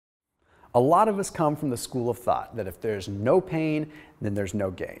A lot of us come from the school of thought that if there's no pain, then there's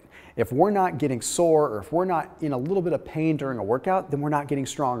no gain. If we're not getting sore or if we're not in a little bit of pain during a workout, then we're not getting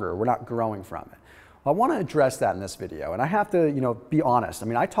stronger or we're not growing from it. Well, I want to address that in this video, and I have to, be honest. I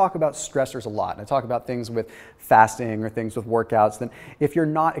mean, I talk about stressors a lot, and I talk about things with fasting or things with workouts. Then if you're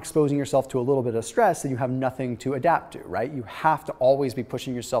not exposing yourself to a little bit of stress, then you have nothing to adapt to, right? You have to always be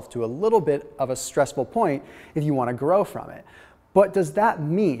pushing yourself to a little bit of a stressful point if you want to grow from it. But does that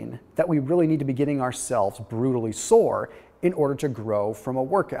mean that we really need to be getting ourselves brutally sore in order to grow from a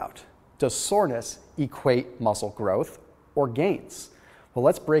workout? Does soreness equate muscle growth or gains? Well,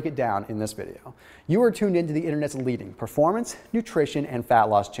 let's break it down in this video. You are tuned into the internet's leading performance, nutrition, and fat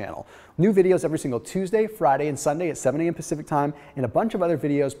loss channel. New videos every single Tuesday, Friday, and Sunday at 7 a.m. Pacific time, and a bunch of other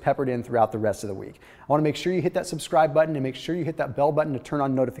videos peppered in throughout the rest of the week. I want to make sure you hit that subscribe button and make sure you hit that bell button to turn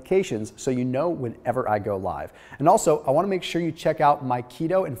on notifications so you know whenever I go live. And also, I want to make sure you check out my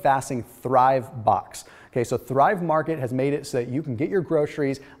keto and fasting Thrive box. Okay, so Thrive Market has made it so that you can get your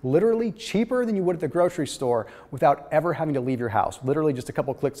groceries literally cheaper than you would at the grocery store without ever having to leave your house, literally just a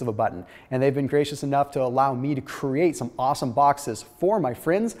couple clicks of a button. And they've been gracious enough to allow me to create some awesome boxes for my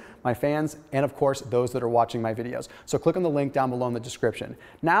friends, my fans, and of course, those that are watching my videos. So click on the link down below in the description.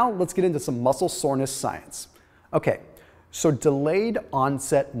 Now let's get into some muscle soreness science. Okay, so delayed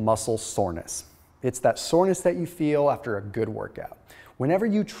onset muscle soreness. It's that soreness that you feel after a good workout. Whenever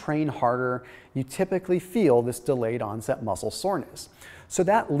you train harder, you typically feel this delayed onset muscle soreness. So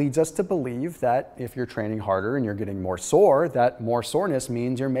that leads us to believe that if you're training harder and you're getting more sore, that more soreness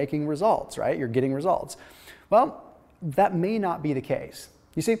means you're making results, right? You're getting results. Well, that may not be the case.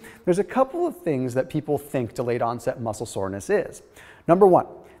 You see, there's a couple of things that people think delayed onset muscle soreness is. Number one,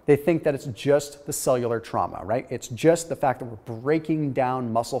 they think that it's just the cellular trauma, right? It's just the fact that we're breaking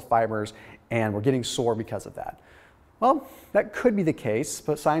down muscle fibers and we're getting sore because of that. Well, that could be the case,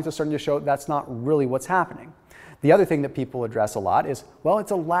 but science is starting to show that's not really what's happening. The other thing that people address a lot is, well,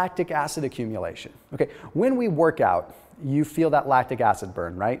 it's a lactic acid accumulation. Okay, when we work out, you feel that lactic acid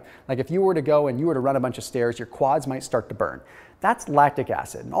burn, right? Like if you were to go and you were to run a bunch of stairs, your quads might start to burn. That's lactic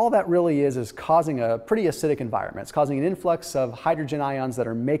acid, and all that really is causing a pretty acidic environment. It's causing an influx of hydrogen ions that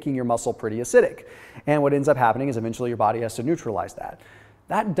are making your muscle pretty acidic. And what ends up happening is eventually your body has to neutralize that.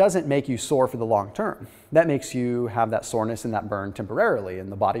 That doesn't make you sore for the long term. That makes you have that soreness and that burn temporarily, and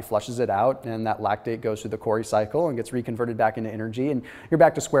the body flushes it out, and that lactate goes through the Cori cycle and gets reconverted back into energy, and you're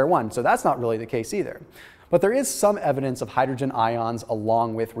back to square one. So that's not really the case either. But there is some evidence of hydrogen ions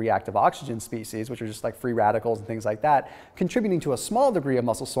along with reactive oxygen species, which are just like free radicals and things like that, contributing to a small degree of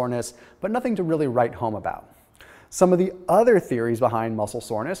muscle soreness, but nothing to really write home about. Some of the other theories behind muscle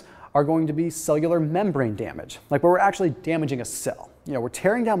soreness are going to be cellular membrane damage, like where we're actually damaging a cell. We're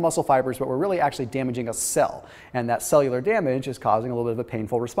tearing down muscle fibers, but we're really actually damaging a cell. And that cellular damage is causing a little bit of a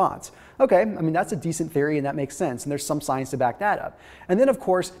painful response. Okay, I mean, that's a decent theory and that makes sense. And there's some science to back that up. And then of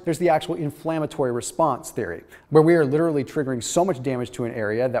course, there's the actual inflammatory response theory, where we are literally triggering so much damage to an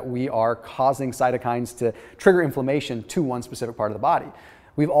area that we are causing cytokines to trigger inflammation to one specific part of the body.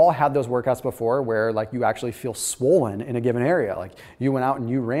 We've all had those workouts before where like you actually feel swollen in a given area. Like you went out and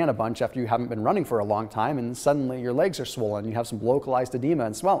you ran a bunch after you haven't been running for a long time and suddenly your legs are swollen, you have some localized edema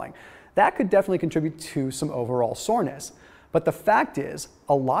and swelling. That could definitely contribute to some overall soreness. But the fact is,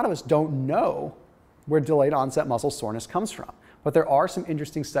 a lot of us don't know where delayed onset muscle soreness comes from. But there are some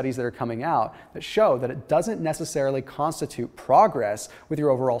interesting studies that are coming out that show that it doesn't necessarily constitute progress with your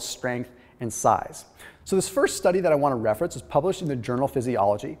overall strength and size. So this first study that I want to reference was published in the Journal of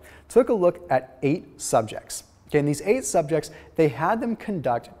Physiology. Took a look at 8 subjects. Okay, and these 8 subjects, they had them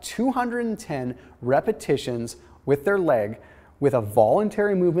conduct 210 repetitions with their leg with a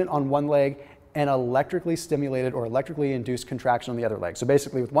voluntary movement on one leg and electrically stimulated or electrically induced contraction on the other leg. So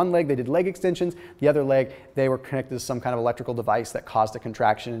basically with one leg they did leg extensions, the other leg they were connected to some kind of electrical device that caused a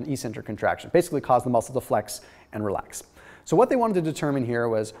contraction, an eccentric contraction, basically caused the muscle to flex and relax. So what they wanted to determine here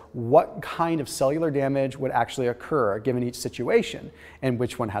was what kind of cellular damage would actually occur given each situation, and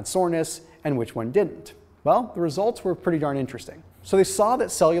which one had soreness and which one didn't. Well, the results were pretty darn interesting. So they saw that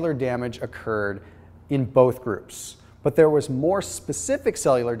cellular damage occurred in both groups, but there was more specific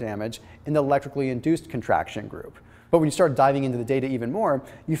cellular damage in the electrically induced contraction group. But when you start diving into the data even more,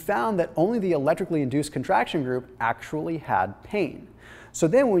 you found that only the electrically induced contraction group actually had pain. So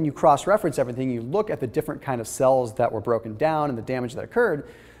then when you cross-reference everything, you look at the different kind of cells that were broken down and the damage that occurred,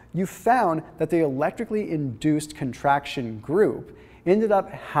 you found that the electrically induced contraction group ended up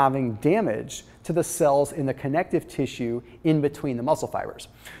having damage to the cells in the connective tissue in between the muscle fibers.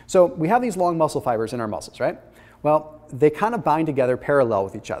 So we have these long muscle fibers in our muscles, right? Well, they kind of bind together parallel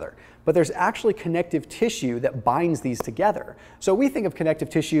with each other, but there's actually connective tissue that binds these together. So we think of connective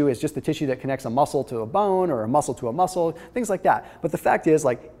tissue as just the tissue that connects a muscle to a bone or a muscle to a muscle, things like that. But the fact is,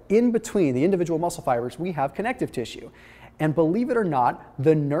 like, in between the individual muscle fibers, we have connective tissue. And believe it or not,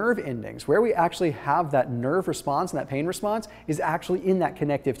 the nerve endings, where we actually have that nerve response and that pain response, is actually in that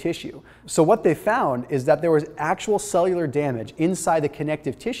connective tissue. So what they found is that there was actual cellular damage inside the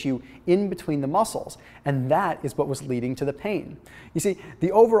connective tissue in between the muscles. And that is what was leading to the pain. You see,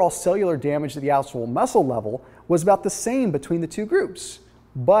 the overall cellular damage at the actual muscle level was about the same between the two groups.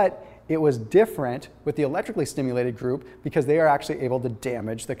 But it was different with the electrically stimulated group because they are actually able to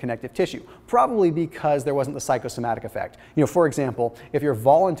damage the connective tissue, probably because there wasn't the psychosomatic effect. You know, for example, if you're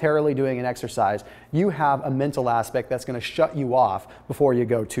voluntarily doing an exercise, you have a mental aspect that's going to shut you off before you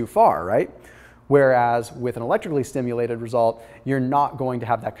go too far, right? Whereas with an electrically stimulated result, you're not going to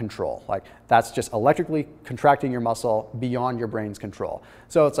have that control. Like, that's just electrically contracting your muscle beyond your brain's control.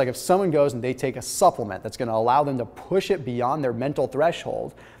 So it's like if someone goes and they take a supplement that's going to allow them to push it beyond their mental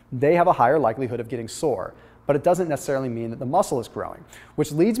threshold, they have a higher likelihood of getting sore. But it doesn't necessarily mean that the muscle is growing,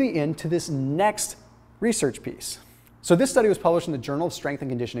 which leads me into this next research piece. So this study was published in the Journal of Strength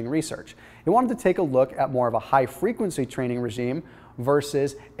and Conditioning Research. It wanted to take a look at more of a high-frequency training regime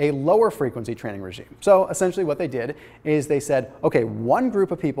versus a lower frequency training regime. So essentially what they did is they said, okay, one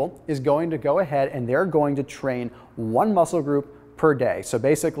group of people is going to go ahead and they're going to train one muscle group per day. So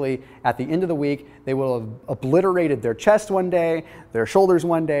basically, at the end of the week, they will have obliterated their chest one day, their shoulders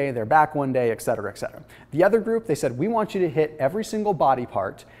one day, their back one day, et cetera, et cetera. The other group, they said, we want you to hit every single body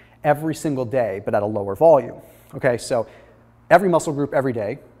part every single day, but at a lower volume. Okay, so every muscle group every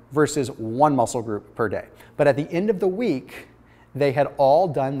day versus one muscle group per day. But at the end of the week, they had all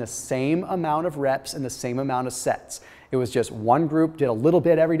done the same amount of reps and the same amount of sets. It was just one group did a little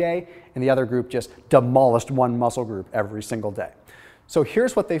bit every day, and the other group just demolished one muscle group every single day. So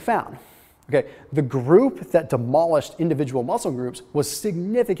here's what they found. Okay, the group that demolished individual muscle groups was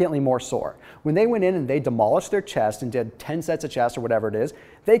significantly more sore. When they went in and they demolished their chest and did 10 sets of chest or whatever it is,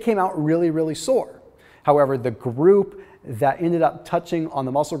 they came out really, really sore. However, the group that ended up touching on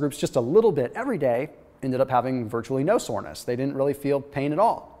the muscle groups just a little bit every day ended up having virtually no soreness. They didn't really feel pain at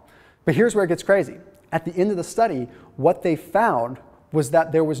all. But here's where it gets crazy. At the end of the study, what they found was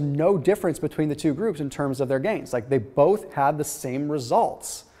that there was no difference between the two groups in terms of their gains. Like, they both had the same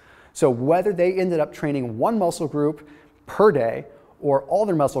results. So whether they ended up training one muscle group per day or all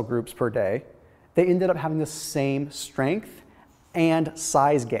their muscle groups per day, they ended up having the same strength and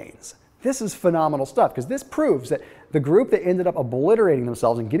size gains. This is phenomenal stuff because this proves that the group that ended up obliterating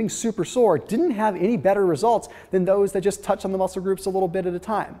themselves and getting super sore didn't have any better results than those that just touched on the muscle groups a little bit at a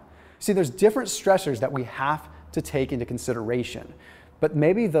time. See, there's different stressors that we have to take into consideration. But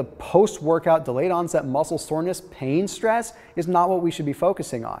maybe the post-workout delayed onset muscle soreness pain stress is not what we should be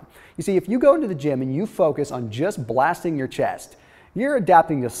focusing on. You see, if you go into the gym and you focus on just blasting your chest, you're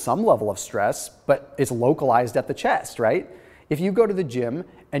adapting to some level of stress, but it's localized at the chest, right? If you go to the gym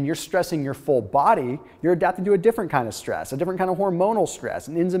and you're stressing your full body, you're adapting to a different kind of stress, a different kind of hormonal stress,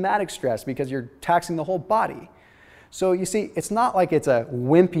 an enzymatic stress, because you're taxing the whole body. So you see, it's not like it's a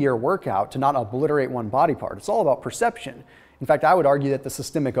wimpier workout to not obliterate one body part. It's all about perception. In fact, I would argue that the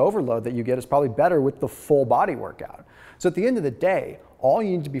systemic overload that you get is probably better with the full body workout. So at the end of the day, all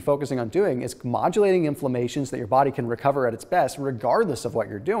you need to be focusing on doing is modulating inflammation so that your body can recover at its best regardless of what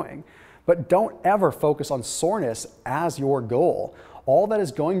you're doing. But don't ever focus on soreness as your goal. All that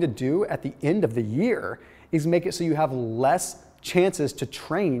is going to do at the end of the year is make it so you have less chances to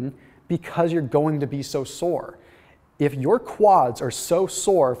train because you're going to be so sore. If your quads are so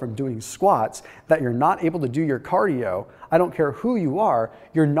sore from doing squats that you're not able to do your cardio, I don't care who you are,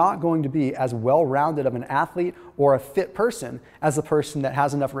 you're not going to be as well-rounded of an athlete or a fit person as a person that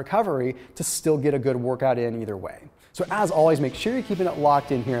has enough recovery to still get a good workout in either way. So as always, make sure you're keeping it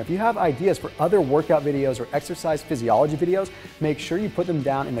locked in here. If you have ideas for other workout videos or exercise physiology videos, make sure you put them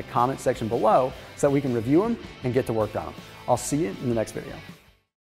down in the comment section below so that we can review them and get to work on them. I'll see you in the next video.